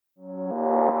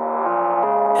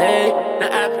Hey, now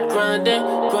I've been grinding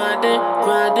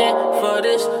for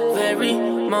this very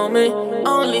moment,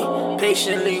 only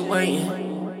patiently waiting.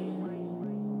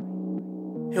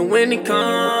 And when it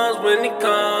comes,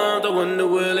 I wonder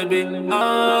will it be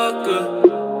all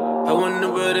good? I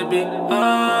wonder will it be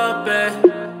all bad?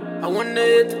 I wonder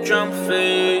if the drama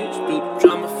fades, do the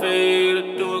drama fade, or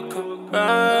do it come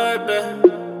right back?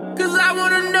 Cause I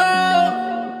wanna know,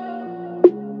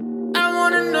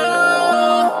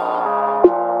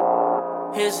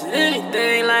 is it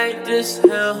anything like this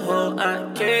hellhole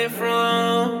I came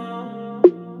from?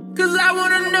 Cause I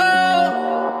wanna know,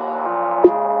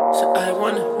 so I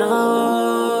wanna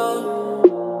know,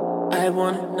 I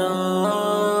wanna know.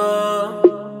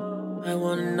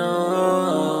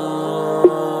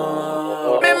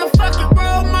 Man, my fucking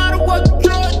role model was a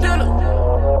drug dealer.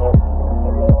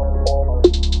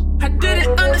 I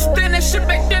didn't understand that shit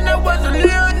back then, I was a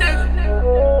little nigga.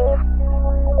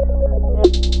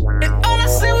 And all I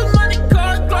see was money,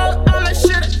 cars, clothes, all that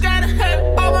shit, I gotta have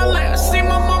it all my life. I see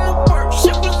my mama work,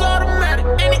 shit was automatic.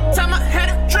 Anytime I had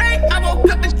a drink, I woke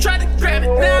up and tried to grab it.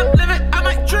 Now I'm living out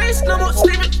my dreams, no more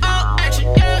sleeping, all action,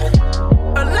 yeah.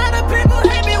 A lot of people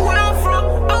hate me where I'm from,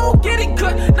 I won't get it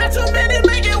cut, not too many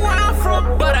make it where I'm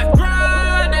from. But I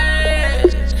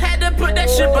grinded, had to put that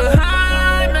shit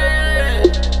behind me.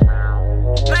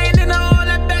 I ain't in all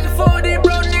that back and forth with these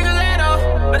bro niggas at all.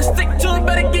 Better stick to it,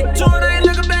 better get to it, I ain't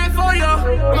looking back for y'all.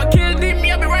 When my kids need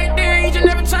me, I'll be right there each and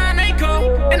every time they call.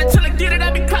 And until I get it,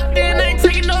 I be clocked in, I ain't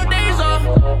taking no days off.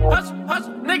 Hustle,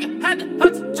 nigga, had to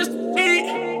hustle just to eat.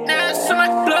 Now it's in my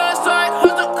blood, so I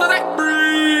hustle cause I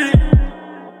breathe.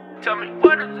 Tell me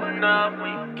what is enough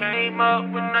when you came up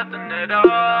with nothing at all.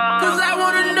 Cause I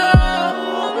wanna know,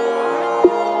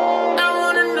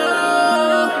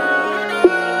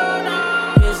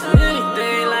 is it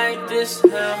anything like this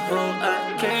hellhole I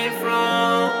came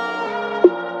from?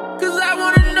 Cause I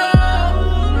wanna know,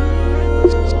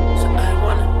 so I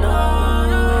wanna know,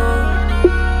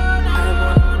 I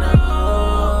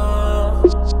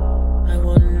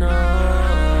wanna know.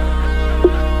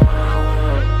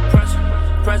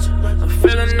 Pressure, I'm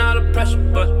feeling all the pressure,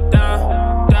 but down,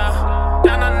 I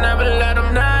never let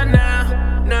them nah,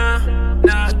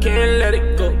 I can't let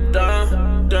it go,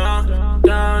 down,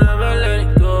 never let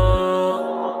it go,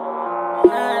 I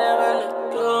never let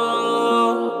it go,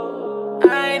 I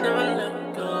ain't never let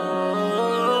it go,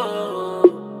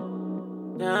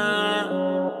 down,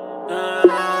 I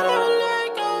never let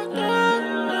it go, down.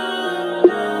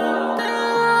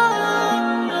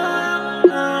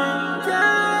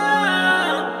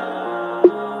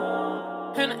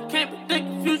 And I can't predict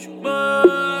the future,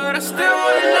 but I still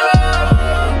wanna know.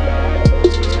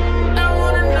 I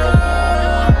wanna know,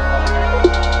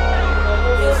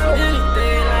 is it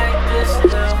anything like this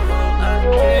hellhole I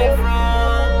came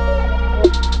from?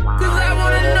 Cause I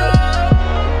wanna know,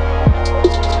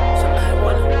 so I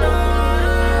wanna know.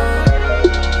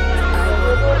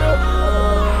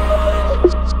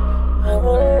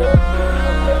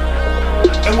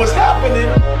 And what's happening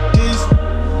is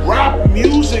rap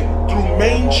music through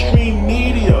mainstream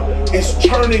media is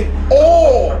turning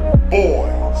all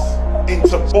boys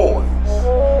into boys.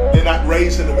 They're not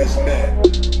raising them as men.